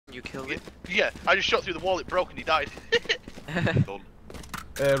You killed it? Yeah, I just shot through the wall, it broke and he died.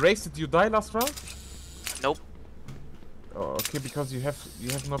 Race, did you die last round? Nope. Oh, okay, because you have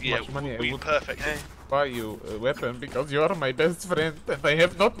not much money. I would perfect. buy you a weapon because you are my best friend and I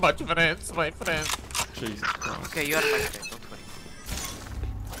have not much friends, my friend. Jesus Christ. Okay, you are my friend, don't worry.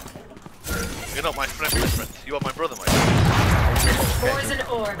 You're not my friend, my friend. You are my brother, my friend. Poison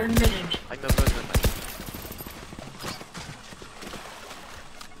orb emitting. I'm your brother, my friend.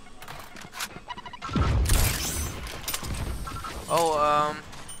 Oh,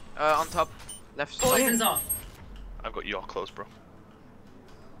 on top, left side. Poison's off. I've got your clothes, bro.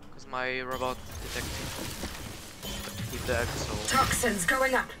 Because my robot detected. Keep the exo. Toxins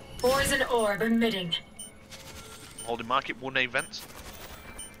going up. Poison orb emitting. Holding market, 1A vents.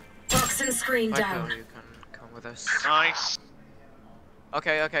 Toxin screen Michael, down. you can come with us. Nice.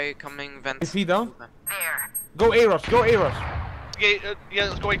 Okay, coming vent. Is he down? There. Go A rush, go A rush. Yeah,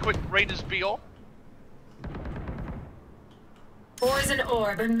 let's go away quick. Raiders BR. Poison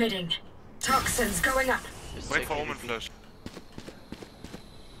orb emitting. Toxins going up. Just Wait take for it Omen easy. flash.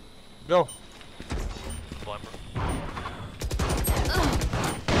 Go. Blind, bro.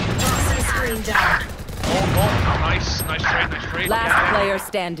 Toxin screen down. Oh, nice trade. Last player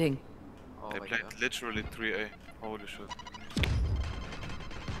standing. Oh They my played god. literally 3A. Holy shit.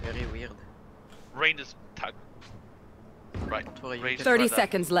 Very weird. Raiders tag. Right. Don't worry, you Raiders can 30 right there.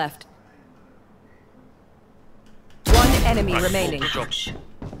 seconds left. One enemy Right, remaining. Good job.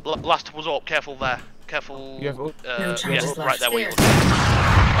 Last was up. Careful there. Careful. You have ult? No Yeah, charges right left. there. Where you There.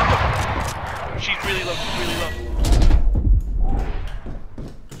 She's really low.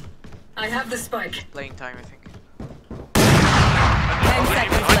 I have the spike. Playing time, I think. 10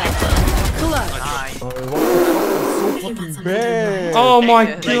 seconds left. Clutch. Nice. So fucking bad. Oh my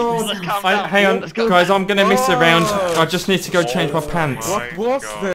Hey, god! let's calm down. Hang on, Let's calm guys, down. I'm gonna miss a round. I just need to go change my pants. What was that?